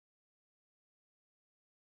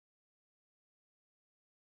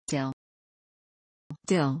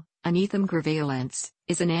Dill, Anethum graveolens,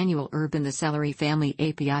 is an annual herb in the celery family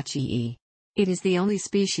Apiaceae. It is the only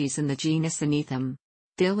species in the genus Anethum.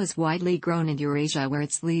 Dill is widely grown in Eurasia where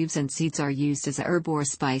its leaves and seeds are used as a herb or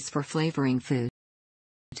spice for flavoring food.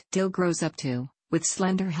 Dill grows up to, with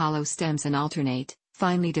slender hollow stems and alternate,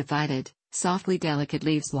 finely divided, softly delicate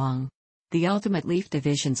leaves long. The ultimate leaf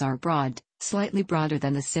divisions are broad, slightly broader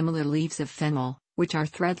than the similar leaves of fennel, which are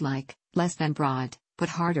threadlike, less than broad, but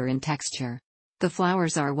harder in texture. The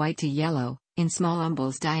flowers are white to yellow, in small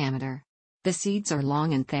umbels diameter. The seeds are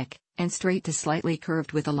long and thick, and straight to slightly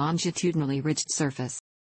curved with a longitudinally ridged surface.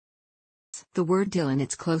 The word dill and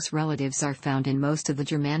its close relatives are found in most of the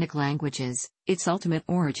Germanic languages. Its ultimate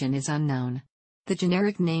origin is unknown. The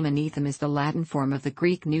generic name Anethum is the Latin form of the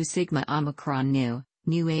Greek nu sigma omicron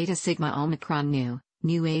nu eta sigma omicron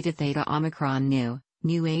nu eta theta omicron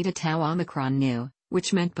nu eta tau omicron nu,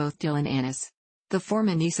 which meant both dill and anise. The form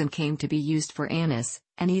anisum came to be used for anise,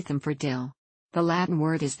 anethum for dill. The Latin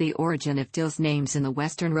word is the origin of dill's names in the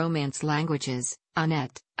Western Romance languages,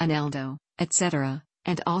 Anet, Aneldo, etc.,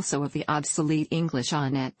 and also of the obsolete English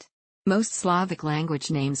Anet. Most Slavic language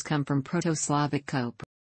names come from Proto-Slavic cope.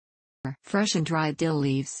 Fresh and dried dill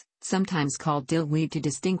leaves, sometimes called dill weed to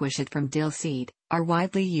distinguish it from dill seed, are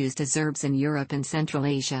widely used as herbs in Europe and Central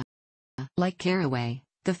Asia. Like caraway,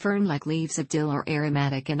 the fern-like leaves of dill are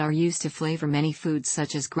aromatic and are used to flavor many foods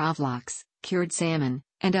such as graveolens, cured salmon,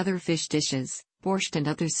 and other fish dishes, borscht and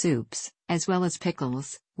other soups, as well as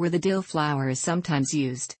pickles, where the dill flower is sometimes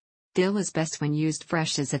used. Dill is best when used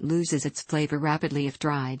fresh as it loses its flavor rapidly if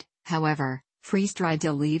dried. However, freeze-dried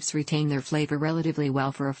dill leaves retain their flavor relatively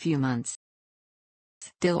well for a few months.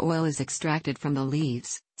 Dill oil is extracted from the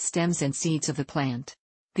leaves, stems and seeds of the plant.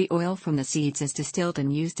 The oil from the seeds is distilled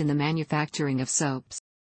and used in the manufacturing of soaps.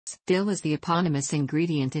 Dill is the eponymous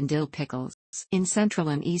ingredient in dill pickles. In Central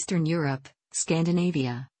and Eastern Europe,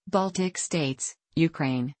 Scandinavia, Baltic states,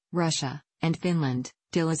 Ukraine, Russia, and Finland,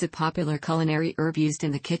 dill is a popular culinary herb used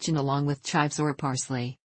in the kitchen along with chives or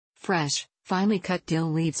parsley. Fresh, finely cut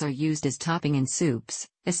dill leaves are used as topping in soups,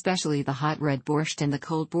 especially the hot red borscht and the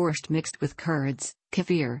cold borscht mixed with curds,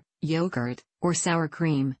 kefir, yogurt, or sour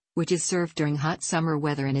cream, which is served during hot summer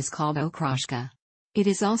weather and is called okroshka. It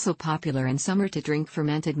is also popular in summer to drink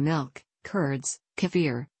fermented milk, curds,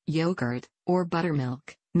 kefir, yogurt, or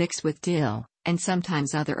buttermilk, mixed with dill, and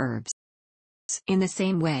sometimes other herbs. In the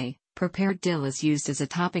same way, prepared dill is used as a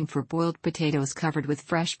topping for boiled potatoes covered with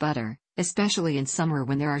fresh butter, especially in summer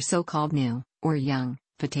when there are so-called new, or young,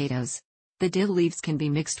 potatoes. The dill leaves can be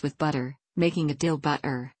mixed with butter, making a dill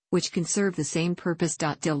butter, which can serve the same purpose.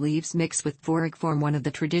 Dill leaves mixed with tворог form one of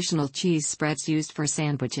the traditional cheese spreads used for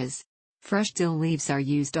sandwiches. Fresh dill leaves are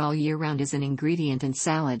used all year round as an ingredient in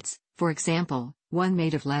salads, for example, one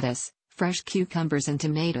made of lettuce, fresh cucumbers and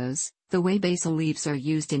tomatoes, the way basil leaves are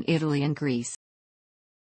used in Italy and Greece.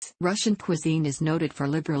 Russian cuisine is noted for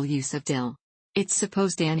liberal use of dill. Its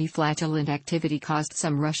supposed anti-flatulent activity caused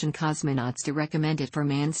some Russian cosmonauts to recommend it for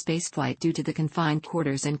manned spaceflight due to the confined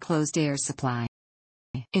quarters and closed air supply.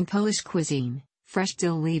 In Polish cuisine, fresh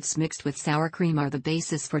dill leaves mixed with sour cream are the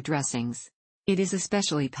basis for dressings. It is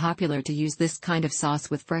especially popular to use this kind of sauce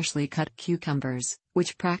with freshly cut cucumbers,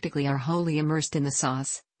 which practically are wholly immersed in the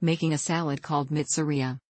sauce, making a salad called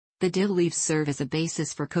mitsuria. The dill leaves serve as a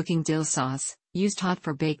basis for cooking dill sauce, used hot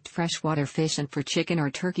for baked freshwater fish and for chicken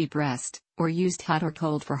or turkey breast, or used hot or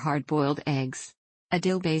cold for hard-boiled eggs. A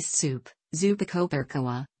dill-based soup, zupa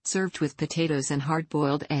koperkowa, served with potatoes and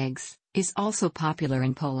hard-boiled eggs, is also popular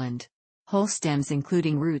in Poland. Whole stems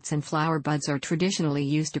including roots and flower buds are traditionally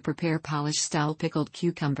used to prepare Polish-style pickled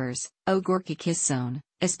cucumbers, ogórki kiszone,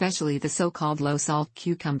 especially the so-called low-salt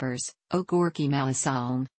cucumbers, ogórki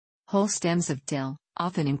malisolne. Whole stems of dill,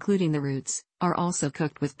 often including the roots, are also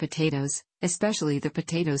cooked with potatoes, especially the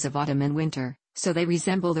potatoes of autumn and winter, so they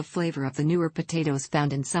resemble the flavor of the newer potatoes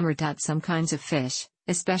found in summer. Some kinds of fish,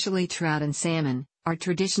 especially trout and salmon, are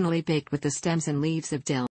traditionally baked with the stems and leaves of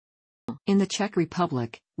dill. In the Czech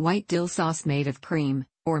Republic, white dill sauce made of cream,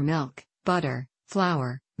 or milk, butter,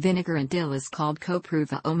 flour, vinegar and dill is called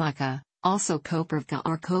kopruva omaka, also koprivka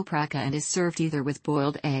or kopraka, and is served either with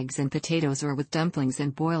boiled eggs and potatoes or with dumplings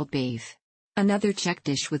and boiled beef. Another Czech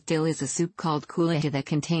dish with dill is a soup called kuleta that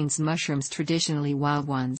contains mushrooms, traditionally wild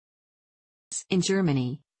ones. In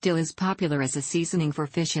Germany, dill is popular as a seasoning for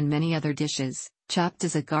fish and many other dishes, chopped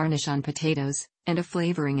as a garnish on potatoes, and a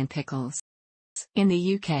flavoring in pickles. In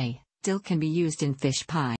the UK, dill can be used in fish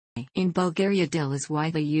pie. In Bulgaria, dill is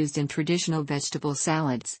widely used in traditional vegetable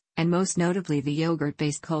salads, and most notably the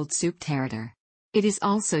yogurt-based cold soup tartar. It is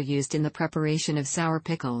also used in the preparation of sour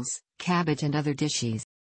pickles, cabbage and other dishes.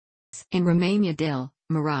 In Romania, dill,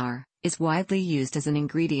 marar, is widely used as an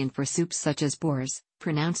ingredient for soups such as borscht,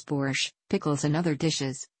 pronounced borscht, pickles and other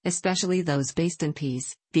dishes, especially those based on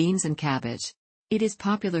peas, beans and cabbage. It is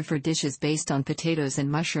popular for dishes based on potatoes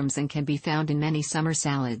and mushrooms and can be found in many summer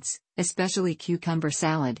salads, especially cucumber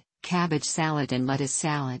salad, cabbage salad and lettuce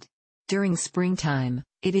salad. During springtime,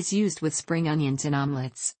 it is used with spring onions in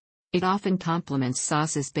omelets. It often complements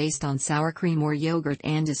sauces based on sour cream or yogurt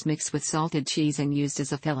and is mixed with salted cheese and used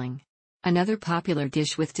as a filling. Another popular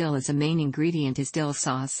dish with dill as a main ingredient is dill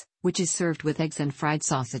sauce, which is served with eggs and fried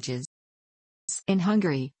sausages. In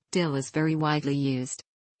Hungary, dill is very widely used.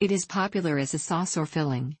 It is popular as a sauce or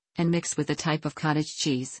filling, and mixed with a type of cottage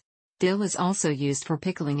cheese. Dill is also used for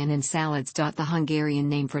pickling and in salads. The Hungarian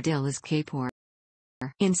name for dill is kapor.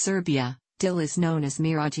 In Serbia, dill is known as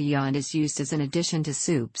miragia and is used as an addition to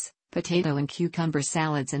soups, potato and cucumber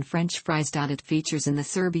salads and French fries. It features in the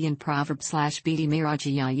Serbian proverb "biti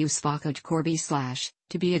miragia u svakoj korbi"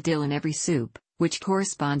 to be a dill in every soup, which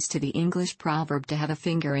corresponds to the English proverb to have a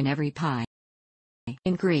finger in every pie.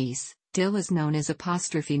 In Greece, dill is known as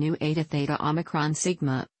 '(nu eta theta omicron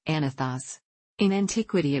sigma, anethos. In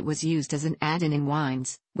antiquity it was used as an add-in in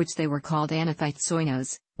wines, which they were called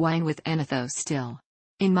anethitsoinos, wine with anethos still.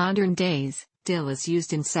 In modern days, dill is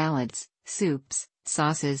used in salads, soups,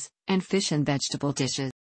 sauces, and fish and vegetable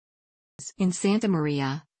dishes. In Santa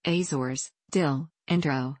Maria, Azores, dill,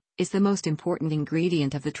 entro, is the most important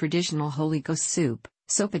ingredient of the traditional Holy Ghost soup,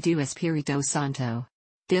 sopa do Espírito Santo.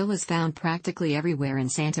 Dill is found practically everywhere in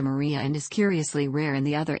Santa Maria and is curiously rare in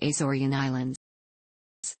the other Azorian islands.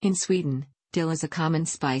 In Sweden, dill is a common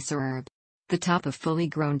spice or herb. The top of fully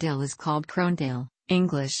grown dill is called krondill,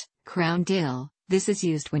 English, crown dill. This is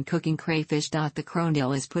used when cooking crayfish. The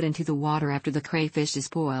krondill is put into the water after the crayfish is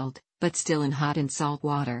boiled, but still in hot and salt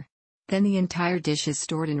water. Then the entire dish is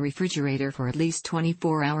stored in refrigerator for at least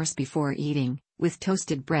 24 hours before eating, with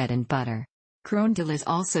toasted bread and butter. Krondill is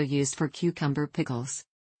also used for cucumber pickles.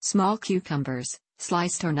 Small cucumbers,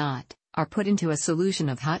 sliced or not, are put into a solution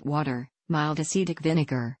of hot water, mild acetic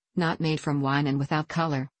vinegar, not made from wine and without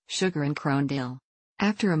color, sugar and krondill.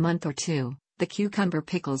 After a month or two, the cucumber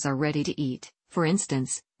pickles are ready to eat, for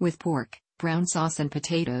instance, with pork, brown sauce and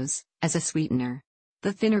potatoes, as a sweetener.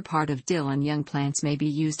 The thinner part of dill on young plants may be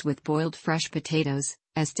used with boiled fresh potatoes,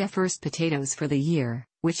 as the first potatoes for the year,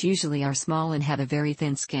 which usually are small and have a very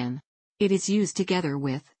thin skin. It is used together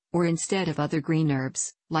with, or instead of other green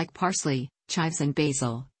herbs, like parsley, chives and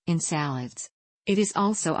basil, in salads. It is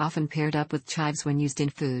also often paired up with chives when used in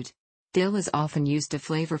food. Dill is often used to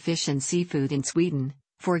flavor fish and seafood in Sweden,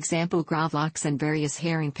 for example gravlax and various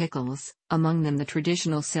herring pickles, among them the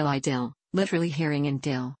traditional silly dill, literally herring and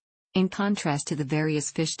dill. In contrast to the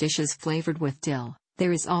various fish dishes flavored with dill,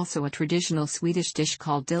 there is also a traditional Swedish dish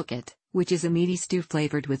called dillkött, which is a meaty stew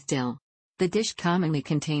flavored with dill. The dish commonly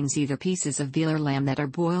contains either pieces of veal or lamb that are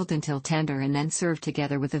boiled until tender and then served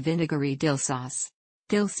together with a vinegary dill sauce.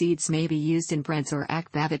 Dill seeds may be used in breads or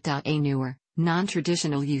akvavit. A newer,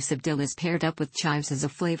 non-traditional use of dill is paired up with chives as a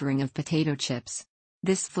flavoring of potato chips.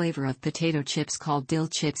 This flavor of potato chips called dill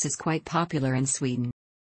chips is quite popular in Sweden.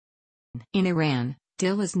 In Iran,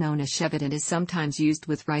 dill is known as shevet and is sometimes used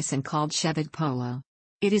with rice and called shevet polo.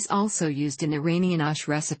 It is also used in Iranian ash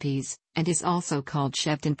recipes, and is also called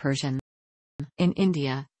shevet in Persian. In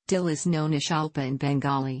India, dill is known as shalpa in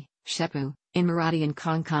Bengali, shepu, in Marathi and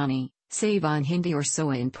Konkani, seva in Hindi or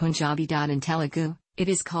soa in Punjabi. In Telugu, it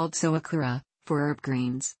is called soakura, for herb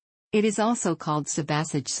greens. It is also called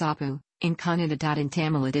sabasaj sapu, in Kannada. In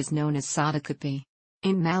Tamil it is known as sadakuppi.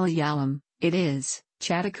 In Malayalam, it is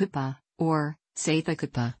chatakupa, or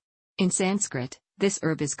sathakupa. In Sanskrit, this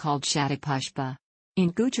herb is called shatapushpa.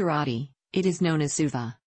 In Gujarati, it is known as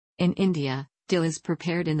suva. In India, dill is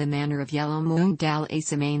prepared in the manner of yellow moong dal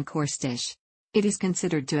as a main course dish. It is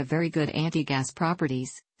considered to have very good anti-gas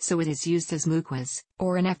properties, so it is used as mukwas,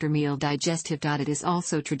 or an after-meal digestive. It is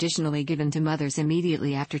also traditionally given to mothers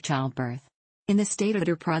immediately after childbirth. In the state of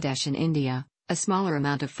Uttar Pradesh in India, a smaller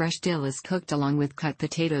amount of fresh dill is cooked along with cut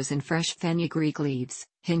potatoes and fresh fenugreek leaves,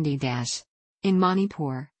 Hindi dash. In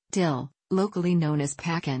Manipur, dill, locally known as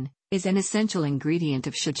pakan, is an essential ingredient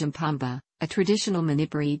of shajampamba, a traditional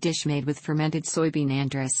Manipuri dish made with fermented soybean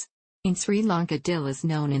andras. In Sri Lanka, dill is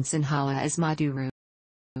known in Sinhala as maduru.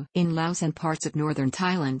 In Laos and parts of northern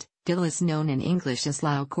Thailand, dill is known in English as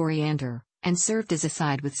Lao coriander, and served as a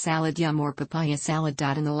side with salad yum or papaya salad.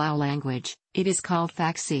 In the Lao language, it is called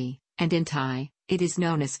phak si, and in Thai, it is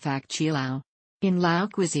known as phak chi lao. In Lao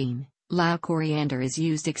cuisine, Lao coriander is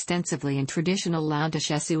used extensively in traditional Lao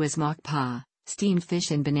dishes as mok pa, steamed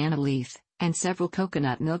fish and banana leaf, and several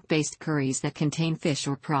coconut milk-based curries that contain fish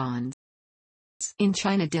or prawns. In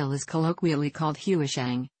China, dill is colloquially called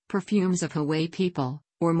huishang, Perfumes of Hawaii people,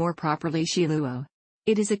 or more properly Shiluo.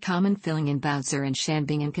 It is a common filling in baozi and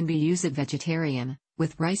shanbing and can be used as vegetarian,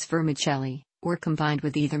 with rice vermicelli, or combined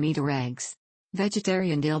with either meat or eggs.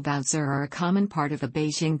 Vegetarian dill baozi are a common part of a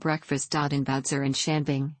Beijing breakfast. In baozi and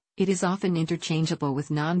shanbing, it is often interchangeable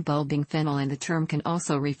with non-bulbing fennel, and the term can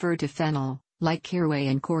also refer to fennel, like caraway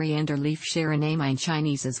and coriander leaf share a name in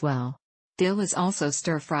Chinese as well. Dill is also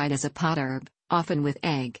stir-fried as a pot herb, often with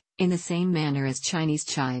egg, in the same manner as Chinese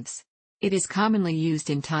chives. It is commonly used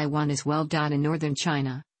in Taiwan as well. In northern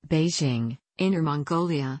China, Beijing, Inner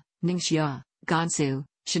Mongolia, Ningxia, Gansu,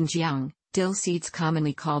 Xinjiang, dill seeds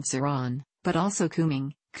commonly called ziran, but also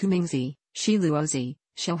kuming, kumingzi, shiluozi,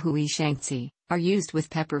 shouhui shangzi, are used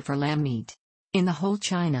with pepper for lamb meat. In the whole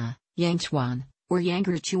China, yangchuan, or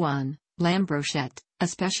yangruchuan, lamb brochette, a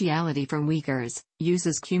speciality from Uyghurs,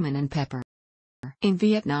 uses cumin and pepper. In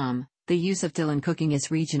Vietnam, the use of dill in cooking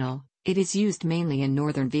is regional. It is used mainly in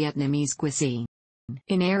northern Vietnamese cuisine.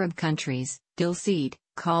 In Arab countries, dill seed,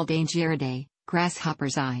 called angierde,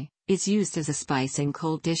 grasshopper's eye, is used as a spice in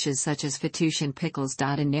cold dishes such as fattoush and pickles.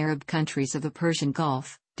 In Arab countries of the Persian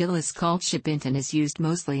Gulf, dill is called shibint and is used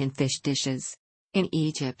mostly in fish dishes. In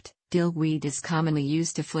Egypt, dill weed is commonly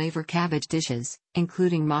used to flavor cabbage dishes,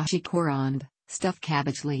 including mashi korand, stuffed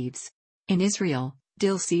cabbage leaves. In Israel,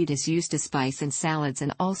 dill seed is used to spice in salads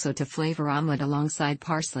and also to flavor omelette alongside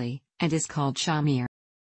parsley, and is called shamir.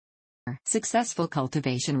 Successful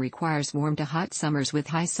cultivation requires warm to hot summers with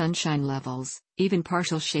high sunshine levels. Even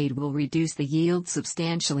partial shade will reduce the yield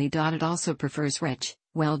substantially. It also prefers rich,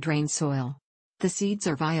 well-drained soil. The seeds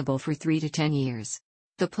are viable for 3 to 10 years.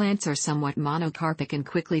 The plants are somewhat monocarpic and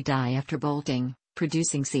quickly die after bolting,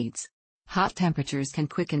 producing seeds. Hot temperatures can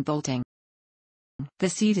quicken bolting. The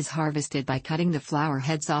seed is harvested by cutting the flower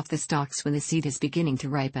heads off the stalks when the seed is beginning to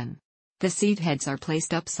ripen. The seed heads are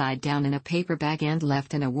placed upside down in a paper bag and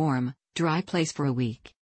left in a warm, dry place for a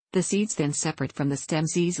week. The seeds then separate from the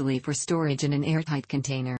stems easily for storage in an airtight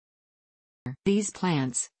container. These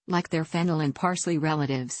plants, like their fennel and parsley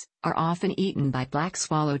relatives, are often eaten by black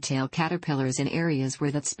swallowtail caterpillars in areas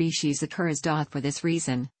where that species occurs. For this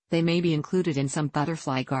reason, they may be included in some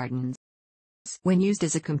butterfly gardens. When used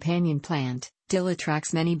as a companion plant, dill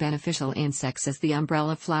attracts many beneficial insects as the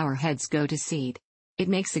umbrella flower heads go to seed. It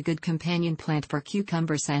makes a good companion plant for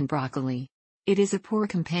cucumbers and broccoli. It is a poor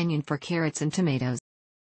companion for carrots and tomatoes.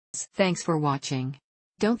 Thanks for watching.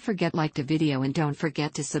 Don't forget to like the video and don't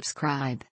forget to subscribe.